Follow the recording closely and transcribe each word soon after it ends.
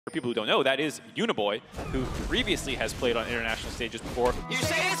For people who don't know, that is Uniboy, who previously has played on international stages before. You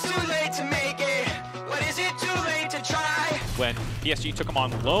say it's too late to make it, but is it too late to try? When BFG took him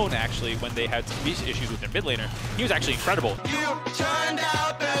on loan, actually, when they had some issues with their mid laner, he was actually incredible. You turned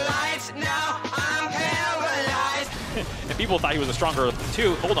out the lights, now I'm paralyzed. And people thought he was a stronger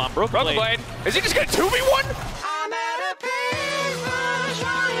too. Hold on, Broken Blade. Is he just gonna 2v1? I'm at a pace,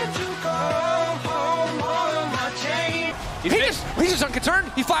 trying to go home on my chain. He's just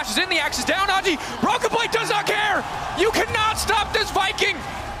unconcerned. He flashes in, the axe is down. Aji, Broken Blade does not care. You cannot stop this Viking.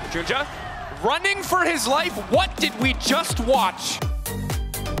 Junja, running for his life. What did we just watch?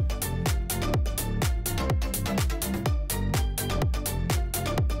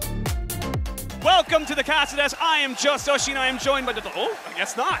 Welcome to the Cassidas. I am just Ushin. I am joined by the... Oh, I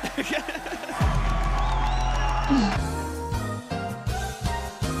guess not.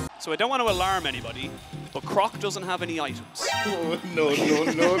 So I don't want to alarm anybody, but Croc doesn't have any items. Oh, no.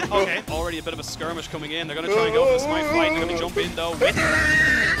 Okay, already a bit of a skirmish coming in. They're going to try and go for this knife fight. They're going to jump in, though, with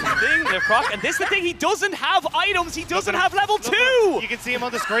the thing, the Croc. And this is the thing, he doesn't have items. He doesn't have level 2. You can see him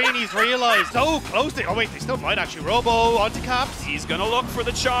on the screen. He's realized so close to... Oh, wait, they still might actually. Robo onto Caps. He's going to look for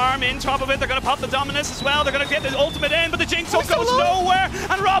the charm in top of it. They're going to pop the Dominus as well. They're going to get the ultimate in, but the Jinx goes nowhere.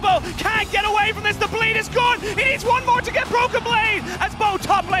 And Robo can't get away from this. The bleed is good. He needs one more to get Broken Blade as both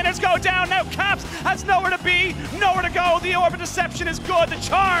top laners go down. Now Caps has nowhere to be, nowhere to go. The Orb of Deception is good. The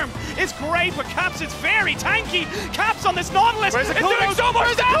charm is great, but Caps is very tanky. Caps on this Nautilus is doing so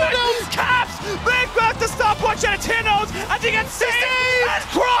much damage. Caps, big back to stopwatch at a Tinnos, and he gets saved. And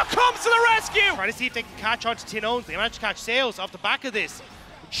Croc comes to the rescue. Trying to see if they can catch on to Tinnos. They managed to catch Sails off the back of this.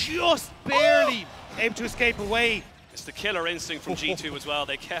 Just barely able to escape away. It's the killer instinct from G2 as well.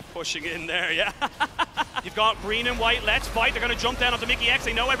 They kept pushing in there, yeah. You've got green and white, let's fight. They're going to jump down onto Mickey X.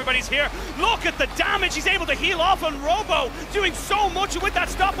 They know everybody's here. Look at the damage. He's able to heal off on Robo, doing so much with that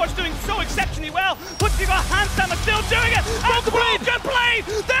stopwatch, doing so exceptionally well. But you've got Handstand that's still doing it. And Broken Blade,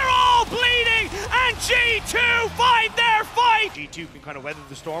 they're all bleeding. And G2 find their fight. G2 can kind of weather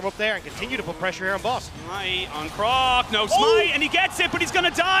the storm up there and continue to put pressure here on Boss. Smite on Croc, no Smite, and he gets it, but he's going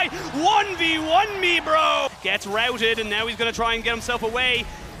to die. 1v1 me, bro. Gets routed, and now he's going to try and get himself away.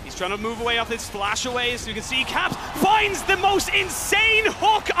 He's trying to move away off this flash away, so you can see Caps finds the most insane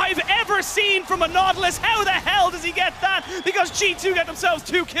hook I've ever seen from a Nautilus. How the hell does he get that? Because G2 get themselves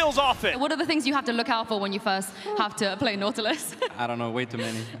 2 kills off it. What are the things you have to look out for when you first have to play Nautilus? I don't know, way too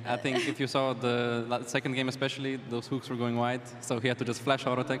many. I think if you saw the second game especially, those hooks were going wide, so he had to just flash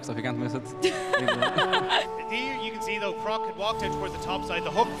auto attack, so he can't miss it. Here you can see though, Croc had walked out towards the top side,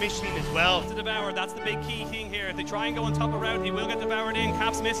 the hook missing as well. To devour, that's the big key thing here. If they try and go on top of route, he will get devoured in.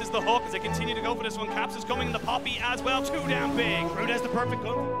 Caps misses the hook as they continue to go for this one. Caps is coming in the Poppy as well, 2 down big. Rude has the perfect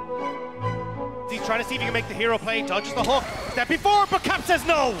gun. He's trying to see if he can make the hero play, dodges the hook. Step before, but Caps says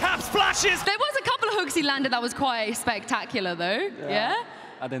no. Caps flashes. There was a couple of hooks he landed that was quite spectacular though, yeah?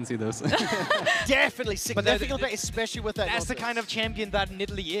 I didn't see those. Definitely significant, especially with that. That's the kind of champion that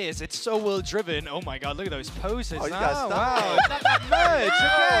Italy is. It's so well driven. Oh my god, look at those poses. Oh, you got wow. Not that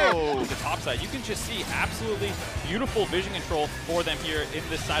much. Okay. The top side, you can just see absolutely beautiful vision control for them here in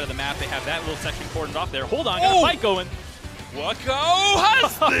this side of the map. They have that little section cordoned off there. Hold on, got a fight going. Wacko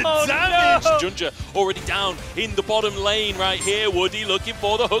has the damage! No. Junja already down in the bottom lane right here. Woody looking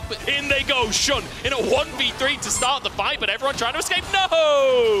for the hook, but in they go. Shun in a 1v3 to start the fight, but everyone trying to escape.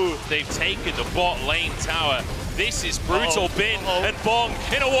 No! They've taken the bot lane tower. This is brutal. Bin and Bong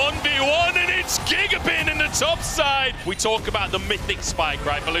in a 1v1, and it's Gigabin in the top side. We talk about the mythic spike,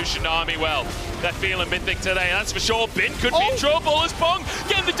 right? Evolution Army, well, they're feeling mythic today, that's for sure. Bin could be in trouble as Bong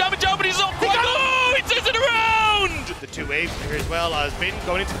getting the damage out, but he's not quite. Oh, he turns it around! The 2 waves here as well as Bin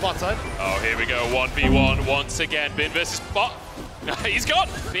going into the bot side. Oh, here we go, 1v1 once again. Bin versus bot. He's got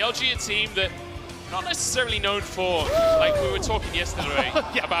BLG, a team that not necessarily known for, like we were talking yesterday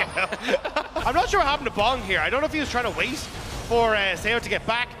about. I'm not sure what happened to Bong here. I don't know if he was trying to wait for Sayo to get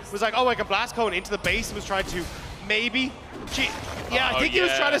back. It was like, oh, I can blast cone into the base. He was trying to maybe. I think he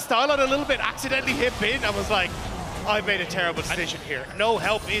was trying to style it a little bit, accidentally hit Bin. I was like, I've made a terrible decision here. No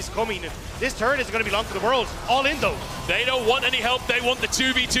help is coming. This turn is going to be long for the world. All in though. They don't want any help. They want the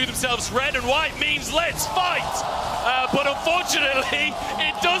 2v2 themselves. Red and white means let's fight. But unfortunately,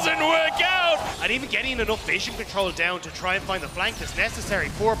 it doesn't work out. And even getting enough vision control down to try and find the flank that's necessary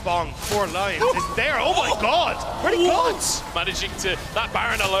for Bong, for Lions is there. Oh my god. Pretty close. Managing to, that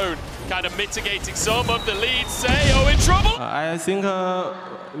Baron alone, kind of mitigating some of the lead. Sayo in trouble. I think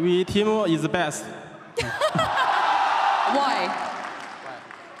we team is the best. Why?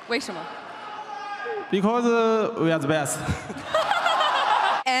 为什么? Because we are the best.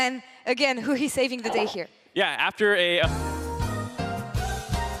 And again, who he's saving the day here? Yeah, after a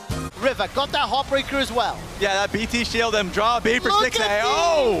River got that Heartbreaker as well. Yeah, that BT shield and draw B for Look Stixxay. at the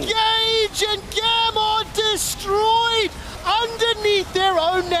Oh! engage, and Gamma destroyed underneath their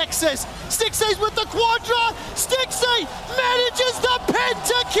own Nexus. Stixxay's with the Quadra. Stixxay manages the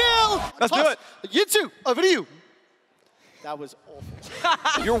Pentakill. Let's do it. Yitsu, over to you. That was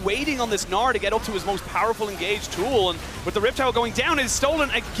awful. You're waiting on this Gnar to get up to his most powerful engage tool, and with the Rift Tower going down, it is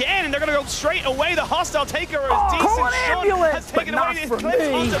stolen again, and they're going to go straight away. The hostile taker is decent. Shun has taken away his clips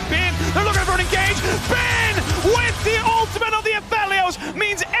onto Bin. They're looking for an engage. Bin with the ultimate of the Aphelios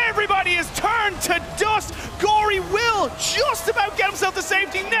means everybody is turned to dust. Gory will just about get himself to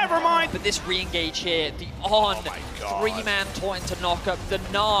safety, never mind. But this re-engage here, the on, three-man taunt to knock up. The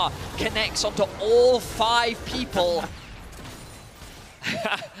Gnar connects onto all 5 people.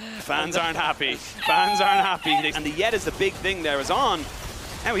 Fans aren't happy. Fans aren't happy. And the Yet is the big thing there is on.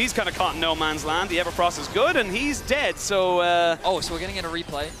 Now he's kind of caught in no man's land. The Everfrost is good, and he's dead, so... Oh, so we're getting in a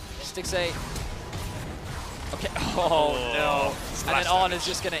replay. Stixxay. Okay. Oh, no. And then On is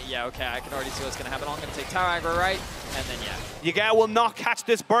just going to... Yeah, okay, I can already see what's going to happen. On going to take tower aggro, right? And then, yeah. Yaga will not catch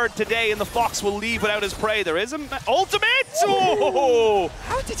this bird today, and the Fox will leave without his prey. There is an ultimate! Oh!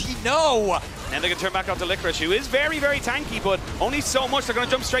 How did he know? And they can turn back up to Licorice, who is very, very tanky, but only so much. They're going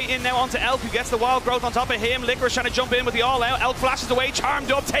to jump straight in now onto Elk, who gets the wild growth on top of him. Licorice trying to jump in with the all-out. Elk flashes away,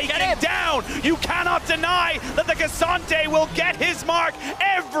 charmed up, taking him down. You cannot deny that the Gasante will get his mark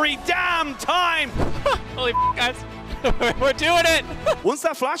every damn time. Holy guys. We're doing it! Once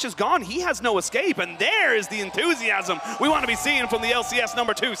that flash is gone, he has no escape, and there is the enthusiasm we want to be seeing from the LCS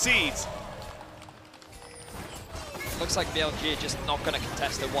 #2 seeds. Looks like BFG are just not going to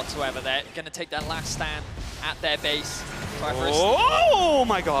contest it whatsoever. They're going to take that last stand at their base. Oh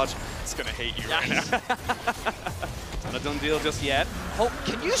my god. It's going to hate you right now. It's not a done deal just yet. Oh,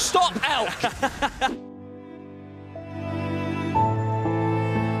 can you stop Elk?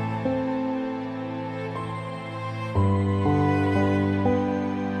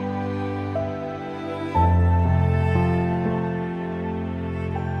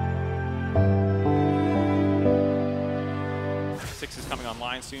 Is coming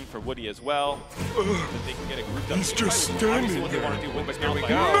online soon for Woody as well. They can get a group up. He's just standing what they want to do. But here we go.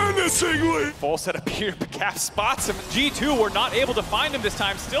 Menacingly! Full set up here. Cap spots him. G2 were not able to find him this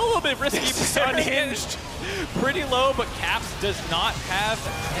time. Still a little bit risky. Unhinged. Pretty low, but Caps does not have.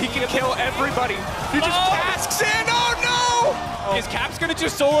 He can kill everybody. He just tasks in. Oh no! Is Caps going to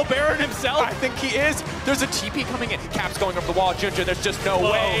just solo Baron himself? I think he is. There's a TP coming in. Caps going over the wall. Junja, there's just no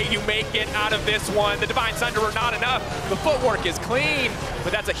way you make it out of this one. The Divine Sunder are not enough. The footwork is clean,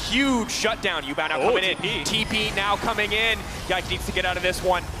 but that's a huge shutdown. Yuba now coming in. TP now coming in. Yike needs to get out of this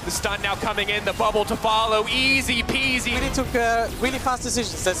one. The stun now coming in. The bubble to follow. Easy peasy. Really took really fast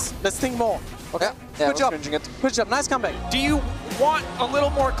decisions. Let's think more. Okay. Yeah, good job. Good job. Nice comeback. Do you want a little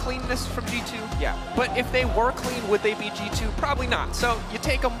more cleanness from G2? Yeah. But if they were clean, would they be G2? Probably not. So you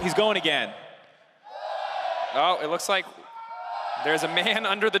take them. He's going again. Oh, it looks like there's a man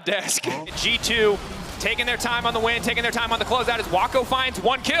under the desk. G2 taking their time on the win, taking their time on the closeout as Wako finds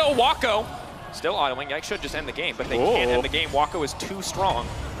 1 kill. Wako still autoing. Yike should just end the game, but they can't end the game. Wako is too strong.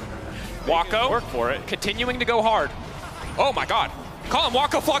 Wako work for it. Continuing to go hard. Oh my god. Call him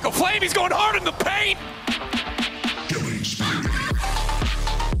Wako Flocko Flame. He's going hard in the paint.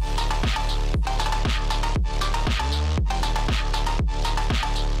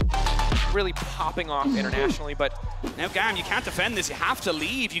 Really popping off internationally, but now Gam, you can't defend this. You have to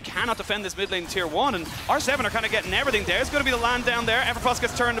leave. You cannot defend this mid lane tier 1, and R7 are kind of getting everything there. It's going to be the land down there. Everfrost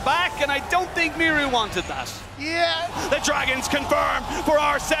gets turned back, and I don't think Miru wanted that. Yeah. The Dragons confirm for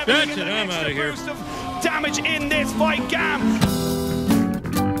R7. That's it, I'm out of here. Boost of damage in this fight, Gam.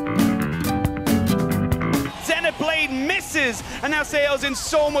 Zenith Blade misses, and now Seo's in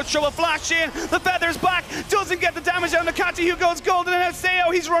so much trouble. Flash in, the feather's back, doesn't get the damage down. The Kati who goes golden, and now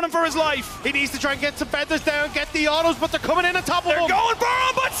Seo, he's running for his life. He needs to try and get some feathers down, get the autos, but they're coming in on top of him. They're going for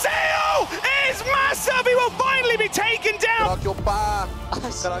him, but Seo is massive. He will finally be taken down. Let's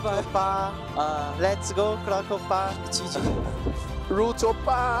go, Krakopa.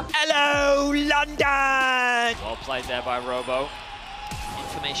 Rutopa. Hello, London! Well played there by Robo.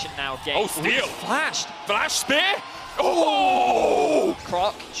 Information now gained. Oh, steal! Flashed! Flash spear! Oh!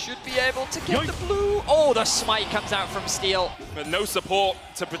 Croc should be able to get the blue. Oh, the smite comes out from Steel. But no support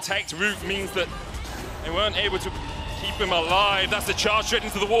to protect Root means that they weren't able to keep him alive. That's the charge straight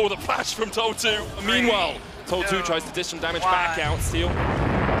into the wall with a flash from Tol2. Meanwhile, Tol2 tries to dish some damage back out. Steel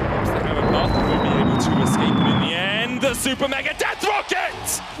hopes they have enough to be able to escape, but in the end, the Super Mega Death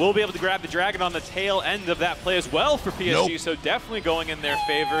Rocket! We'll be able to grab the Dragon on the tail end of that play as well for PSG, so definitely going in their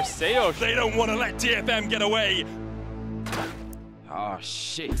favor. Seo. They don't want to let TFM get away. Oh,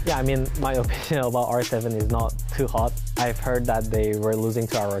 shit. Yeah, I mean, my opinion about R7 is not too hot. I've heard that they were losing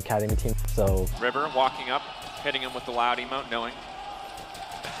to our academy team, so... River walking up, hitting him with the loud emote, knowing.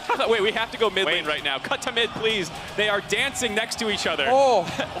 Wait, we have to go mid lane right now. Cut to mid, please. They are dancing next to each other. Oh.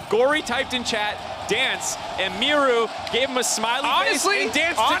 Gory typed in chat, dance, and Miru gave him a smiley face and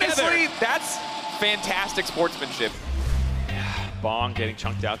danced together. Honestly, that's fantastic sportsmanship. Bong getting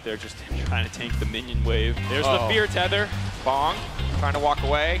chunked out there, just trying to tank the minion wave. There's the fear tether. Bong trying to walk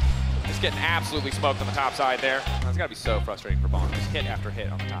away. Just getting absolutely smoked on the top side there. That's got to be so frustrating for Bong. Just hit after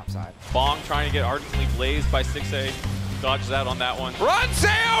hit on the top side. Bong trying to get ardently blazed by Stixxay. Dodges out on that one. Run,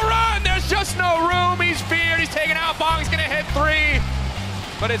 Sayo, run! There's just no room. He's feared. He's taken out. Bong's going to hit 3.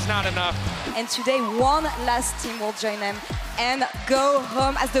 But it's not enough. And today, one last team will join them and go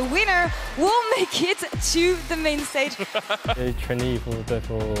home as the winner will make it to the main stage. 全力以赴对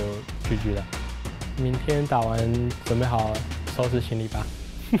付GG的，明天打完准备好收拾行李吧。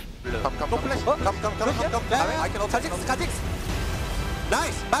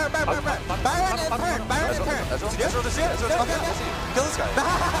 Nice! Baron and turn! Baron and turn! Kill this guy.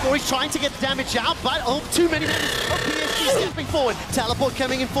 He's trying to get the damage out, but too many damage. BFG stepping forward. Teleport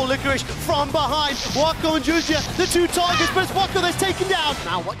coming in for Licorice from behind. Wako and Juja, the 2 targets, but it's Wako that's taken down.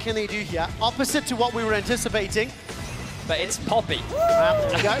 Now, what can they do here? Opposite to what we were anticipating. But it's Poppy.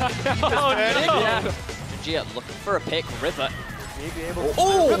 There we go. Oh, no. Yeah. Gia looking for a pick. River.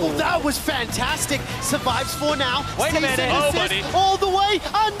 Oh, that was fantastic. Survives for now. Wait a minute. Oh, buddy. All the way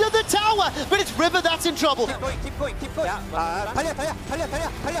under the tower. But it's River that's in trouble. Keep going, keep going, keep going. Talia.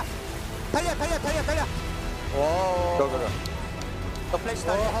 Oh. Go. The place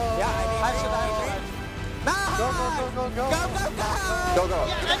Talia. Yeah, I should agree. Go.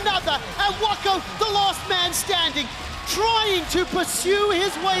 Yeah, another. And Wako, the last man standing, trying to pursue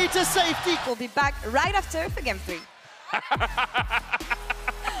his way to safety. We'll be back right after for game 3. Oh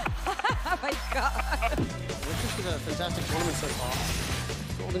my god. This is a fantastic tournament so far.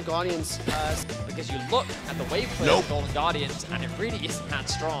 Golden Guardians. Because you look at the wave play of Golden Guardians and it really isn't that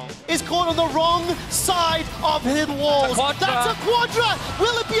strong. Is caught on the wrong side of his walls. That's a quadra.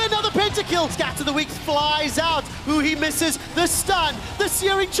 Will it be another pentakill? Scatter the Weak flies out. Who he misses? The stun, the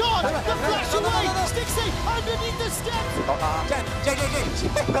searing charge, the flash away. Stixxay underneath the steps.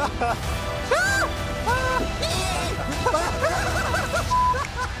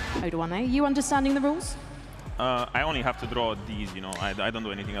 Odoane, you understanding the rules? I only have to draw these, you know, I don't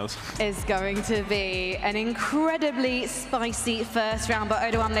do anything else. Is going to be an incredibly spicy first round, but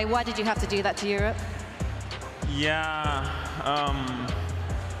Odoane, why did you have to do that to Europe? Yeah,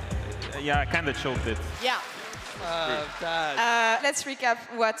 I kind of choked it. Yeah. Let's recap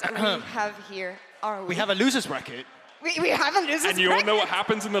what we have here. We have a loser's bracket. We have a loser's bracket. And you all know what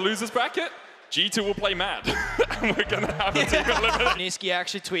happens in the loser's bracket? G2 will play mad. And we're going to have a team eliminate. Niski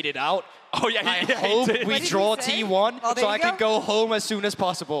actually tweeted out, oh, yeah, I hope we draw T1 so I can go home as soon as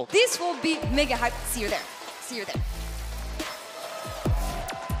possible. This will be mega hype. See you there. See you there.